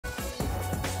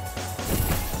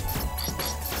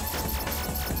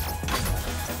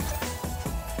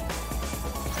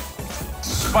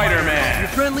Spider-Man. Your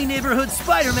friendly neighborhood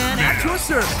Spider-Man at your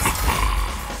service.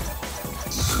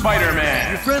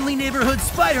 Spider-Man. Your friendly neighborhood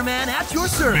Spider-Man at your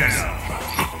service.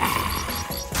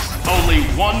 Only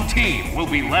one team will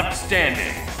be left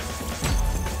standing.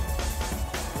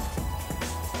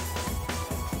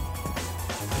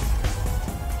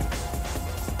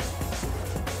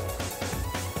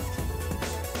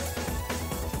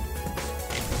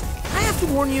 I have to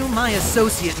warn you, my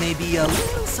associate may be a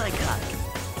little psychotic.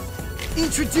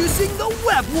 Introducing the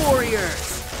Web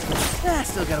Warriors! I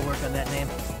still gotta work on that name.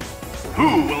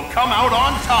 Who will come out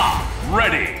on top?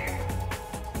 Ready.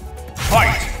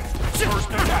 Fight! First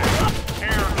attack.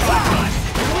 Air combo.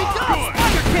 Here we go! Good.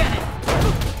 Spider cannon!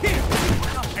 Here!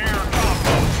 Air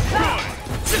combo.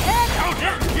 Good.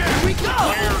 Counter. Here Yeah. we go!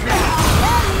 Air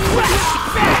combo.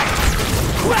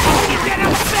 Bang!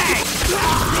 Venom Fang!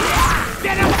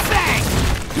 Venom Fang!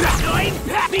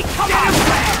 Become Venom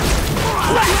Fang!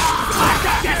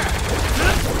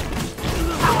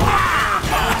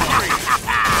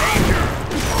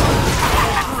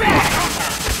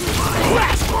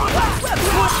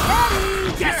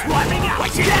 Guess what?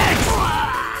 What's your legs?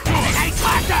 Hey,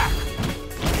 Clacker!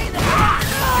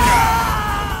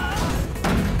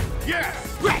 Yes.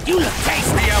 You look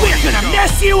tasty! We're gonna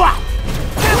mess you up!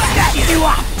 We'll mess you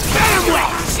up! Venom Way!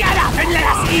 Shut up and let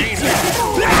us eat you!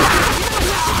 Bang!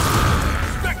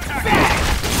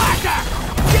 Clacker!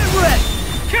 Get ready!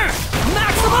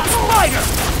 Maximum Spider!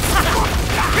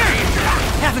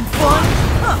 Having fun?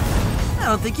 Huh. I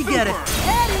don't think you get it.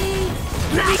 Eddie!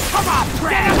 Come on,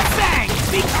 Venom Fang!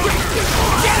 Get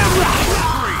him right!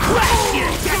 Crash you!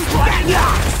 Guess what?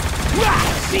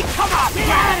 Come on,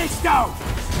 Planet Stone!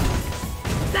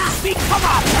 Come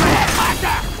on,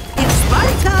 Clacker! It's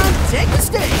Spidey time! Take the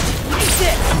stage! Nice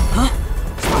it! Huh?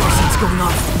 Something's going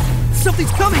on.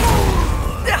 Something's coming!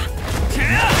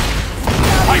 KO.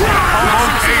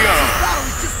 Battle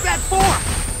is just bad form!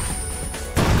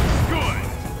 Good.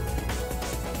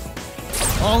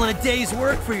 All in a day's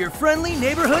work for your friendly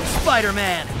neighborhood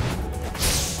Spider-Man!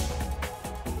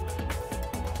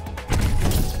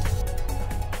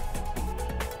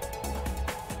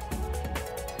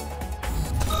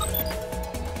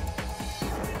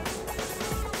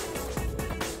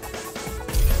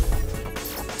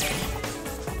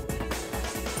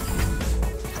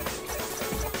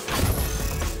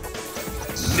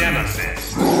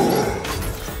 Nemesis.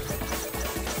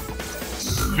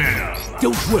 Venom.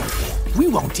 Don't worry, we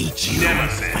won't eat you.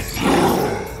 Nemesis.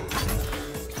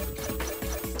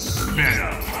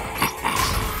 Venom.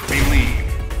 Believe.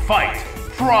 Fight.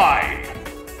 Thrive.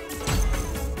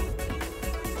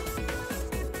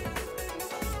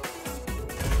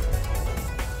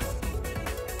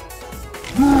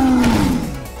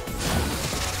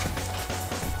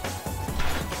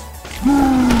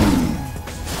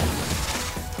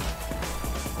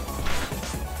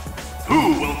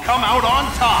 Who will come out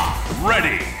on top?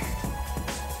 Ready.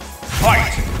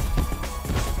 Fight.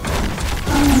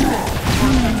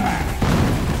 First attack.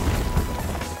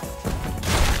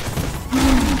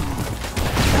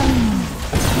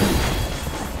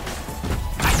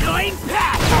 Annoying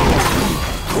path!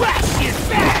 Crash his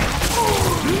back!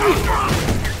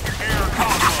 Air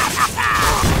combo.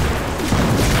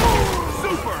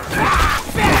 Super.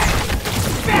 Bang!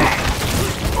 Bang!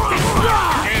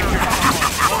 Destroy! Air combo.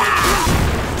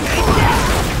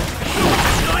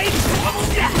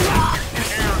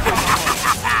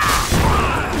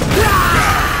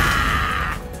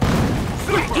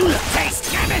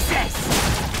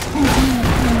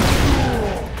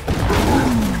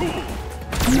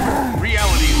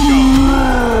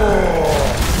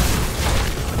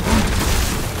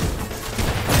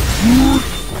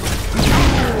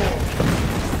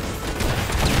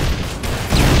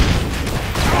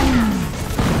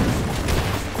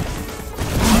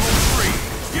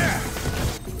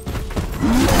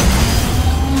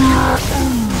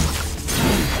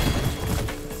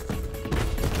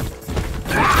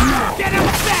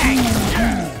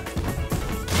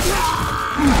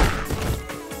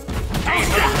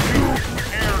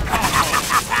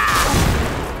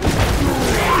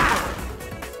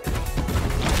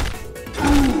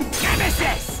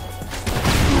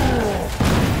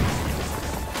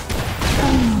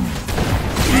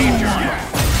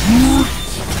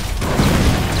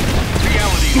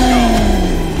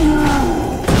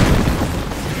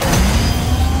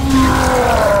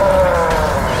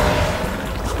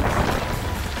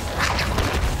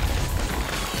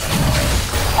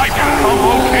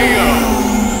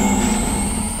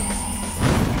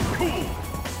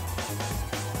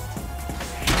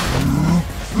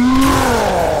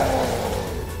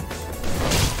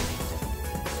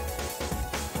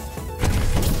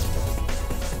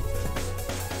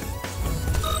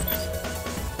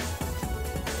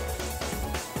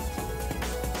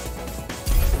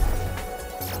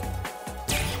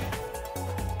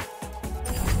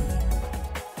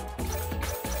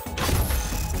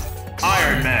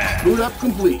 Man. Boot up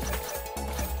complete.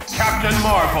 Captain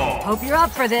Marvel. Hope you're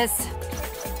up for this.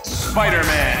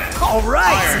 Spider-Man. All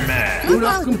right. Iron Man. Boot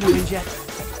up complete.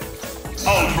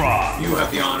 Ultron. You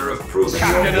have the honor of proving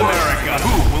Captain your worth. America.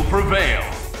 Who will prevail?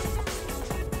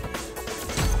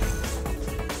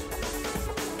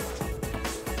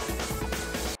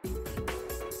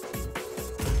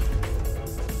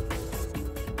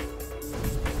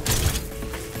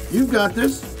 You've got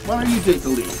this. Why don't you take the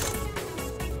lead?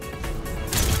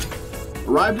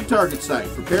 Arrived at target site.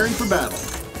 Preparing for battle.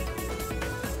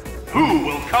 Who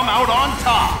will come out on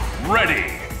top?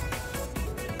 Ready.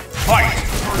 Fight.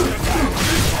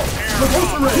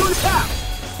 Repulsor red. Unit tap.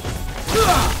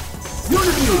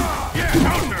 Unity.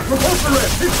 Counter. Repulsor red.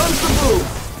 Here comes the boom.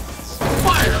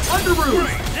 Fire. Under roof.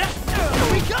 Here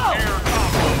we go. Air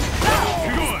combo.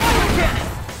 Good.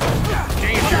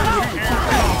 Danger. Air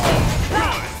combo.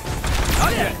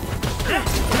 Good.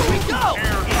 Here we go.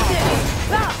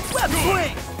 Web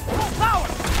swing. Full power.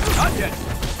 Air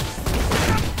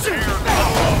combo.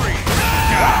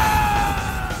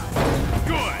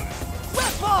 Good.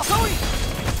 Web ball. Going.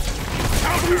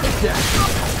 Counter.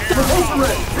 Repulsor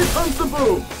red. Here comes the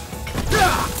boom.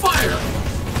 Fire.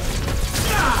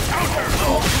 Counter.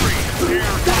 All three.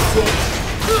 Air combo.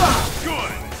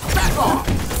 Good. Back off.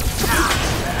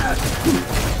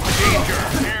 Danger.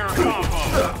 Air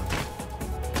combo.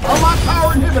 Unlock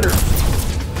power inhibitor.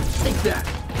 Take that.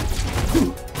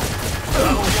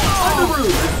 Under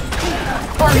roof.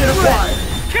 Target acquired.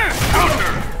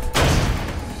 Counter.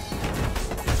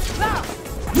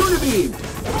 Unibeam.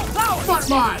 Front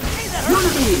line.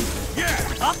 Unibeam.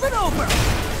 Yeah. Up and over.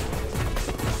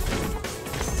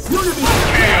 Unibeam.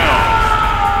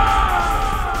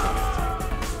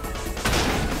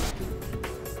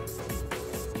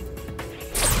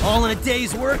 All in a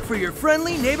day's work for your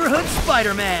friendly neighborhood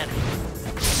Spider-Man.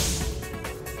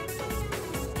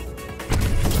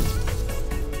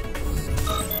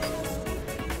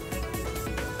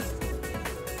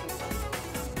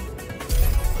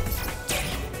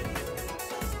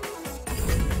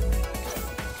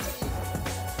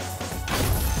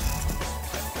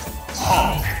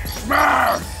 Hulk.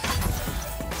 Smash.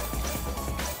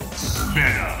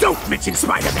 Venom. Don't mention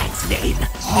Spider-Man's name.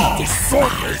 Hulk.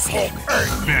 Despise him.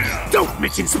 Venom. Don't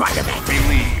mention Spider-Man.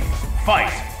 Believe.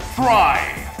 Fight.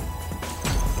 Thrive.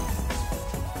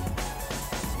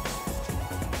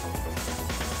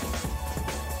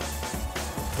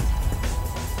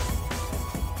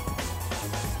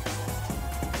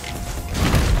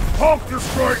 Hulk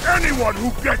destroy anyone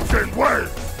who gets in way!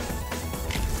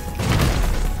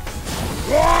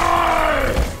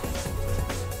 Why?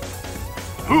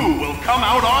 Who will come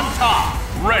out on top?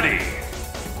 Ready.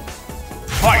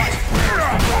 Fight.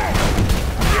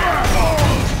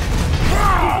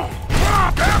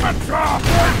 Amateur,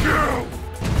 thank you!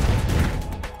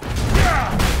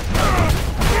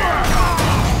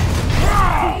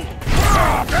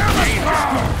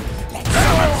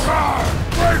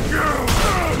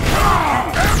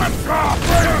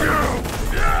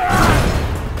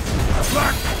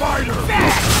 Black Spider!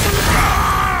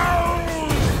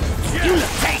 You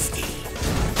look tasty.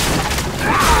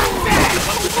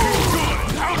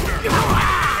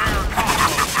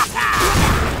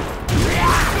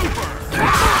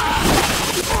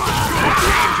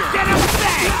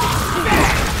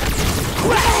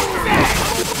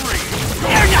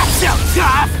 You're not so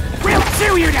tough. We'll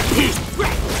chew you to pieces.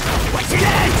 What's your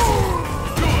name?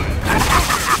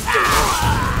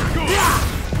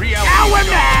 Now we're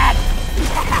mad.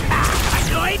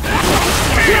 Annoyed?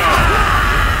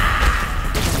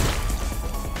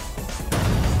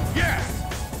 Yes.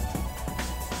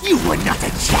 You were not a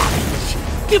challenge.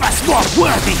 Give us more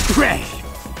worthy prey.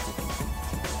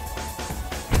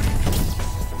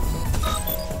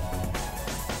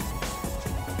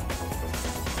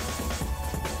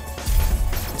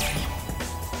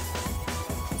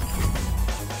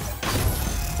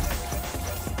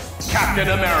 Captain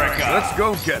America. Let's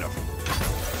go get him.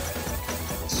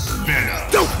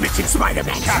 Venom. Don't mention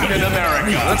Spider-Man's Captain name.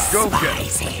 America. Let's go get him.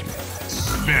 Despise him.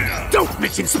 Venom. Don't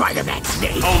mention Spider-Man's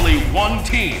name. Only one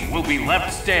team will be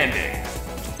left standing.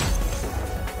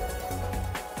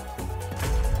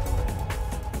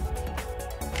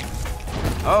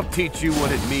 I'll teach you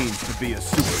what it means to be a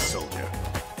super soldier.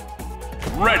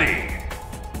 Ready.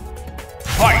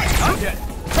 Fight. Target!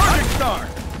 Target star!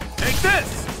 Take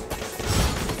this!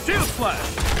 Shield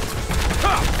flash!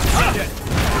 Target!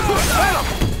 Venom!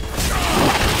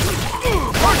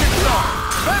 Target star!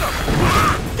 Venom!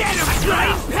 Venom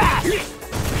flying past!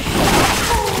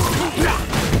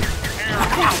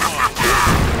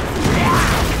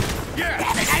 Yes.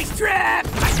 Have a nice trip!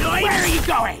 Where are you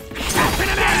going? Captain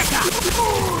America!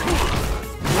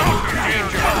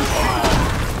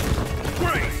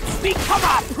 Become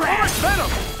our prey!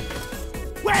 Venom!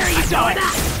 Where are you going?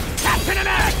 Captain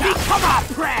America! Become our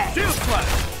prey! Shield Slash!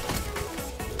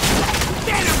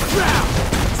 Venom Throw!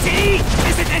 See?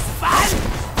 Isn't this fun?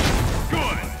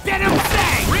 Good. Venom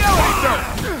Fang! Reality Stone!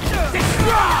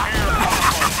 Destroy!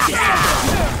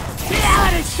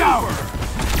 Reality Stone!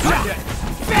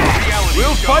 Fang!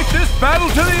 We'll fight this battle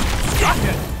to the...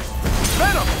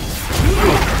 Venom!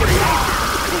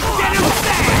 Venom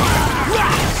Fang!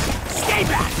 Stay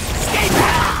back! Stay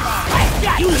back! I've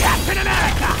got you, Captain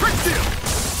America! Quicksilver!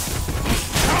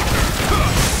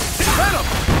 Venom!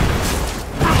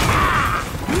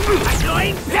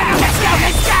 Annoying Venom! Let's go!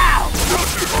 Let's go!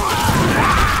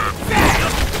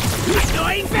 Venom!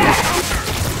 Annoying Venom!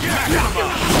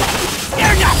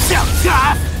 You're not so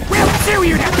tough! We'll chew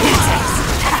you to pieces!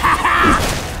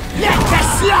 Let the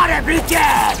slaughter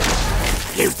begin!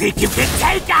 You think you can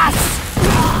take us?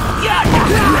 You're not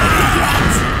ready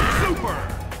yet! Super.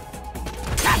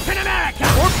 Captain America!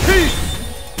 For peace!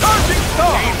 Charging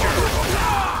Star!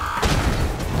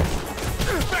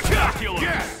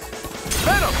 Spectacular.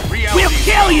 Venom! Reality. We'll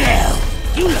kill you!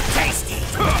 You look tasty!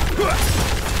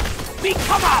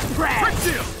 Become our prey!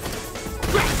 Quicksilver!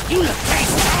 You look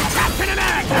tasty! Captain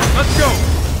America! Let's go!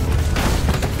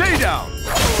 Stay down!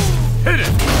 Hit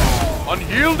it!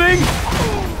 Unyielding!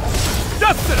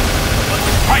 Justice!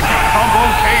 Hyper combo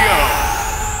KO.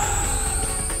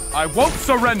 I won't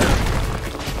surrender!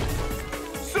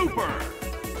 Super.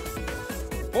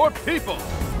 For people!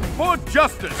 For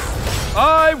justice!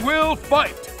 I will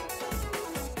fight!